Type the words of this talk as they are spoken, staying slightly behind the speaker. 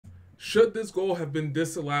Should this goal have been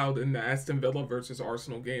disallowed in the Aston Villa versus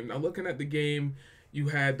Arsenal game? Now, looking at the game, you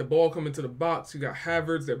had the ball coming to the box. You got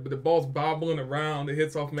Havertz. The ball's bobbling around. It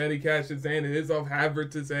hits off Matty Cash's hand. It hits off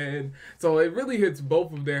Havertz's hand. So it really hits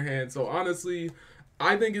both of their hands. So honestly,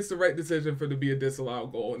 I think it's the right decision for it to be a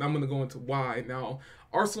disallowed goal. And I'm going to go into why. Now,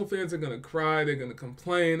 Arsenal fans are going to cry. They're going to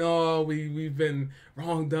complain. Oh, we've been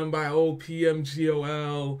wrong done by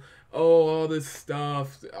OPMGOL. Oh, all this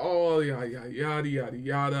stuff. Oh, yada, yada, yada,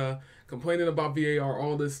 yada. Complaining about VAR,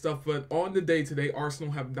 all this stuff. But on the day today,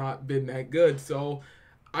 Arsenal have not been that good. So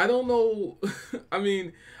I don't know. I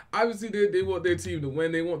mean, obviously they want their team to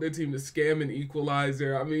win. They want their team to scam an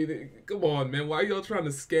equalizer. I mean, come on, man. Why are y'all trying to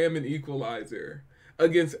scam an equalizer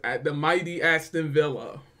against the mighty Aston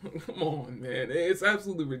Villa? Come on, man. It's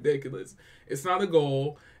absolutely ridiculous. It's not a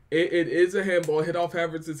goal. It is a handball. Hit off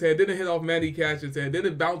Havertz's hand. Then it hit off Matty Cash's hand. Then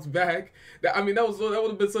it bounced back. That would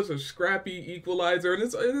have been such a scrappy equalizer, and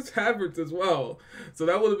it's Havertz as well. So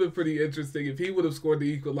that would have been pretty interesting if he would have scored the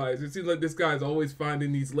equalizer. It seems like this guy's always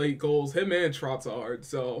finding these late goals. Him and Trossard.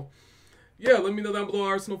 So yeah, let me know down below,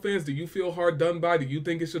 Arsenal fans. Do you feel hard done by? Do you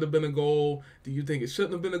think it should have been a goal? Do you think it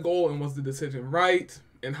shouldn't have been a goal? And was the decision right?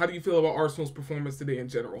 And how do you feel about Arsenal's performance today in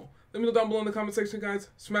general? Let me know down below in the comment section, guys.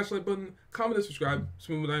 Smash the like button, comment, and subscribe.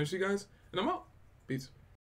 Smooth with you guys. And I'm out. Peace.